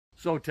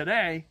So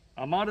today,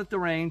 I'm out at the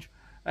range.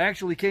 I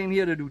actually came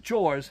here to do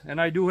chores,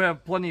 and I do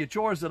have plenty of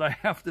chores that I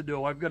have to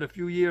do. I've got a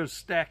few years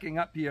stacking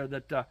up here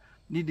that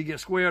need to get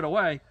squared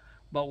away,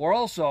 but we're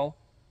also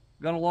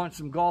going to launch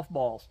some golf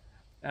balls,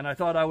 and I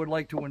thought I would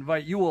like to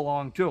invite you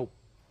along too.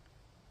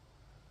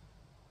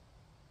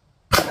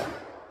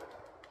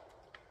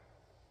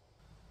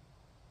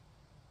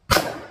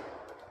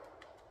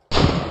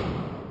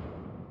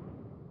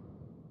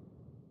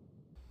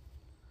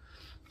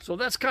 So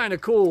that's kind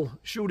of cool,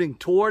 shooting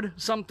toward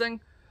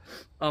something.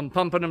 I'm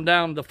pumping them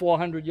down the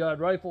 400-yard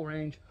rifle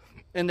range,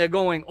 and they're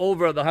going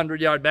over the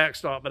 100-yard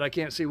backstop, but I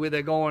can't see where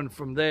they're going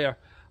from there.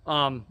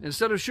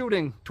 Instead of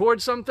shooting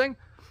towards something,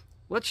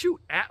 let's shoot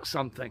at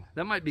something.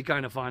 That might be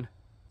kind of fun.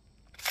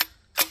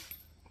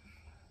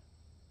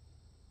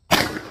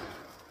 I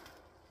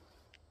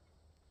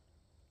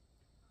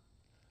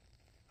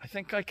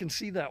think I can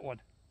see that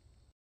one.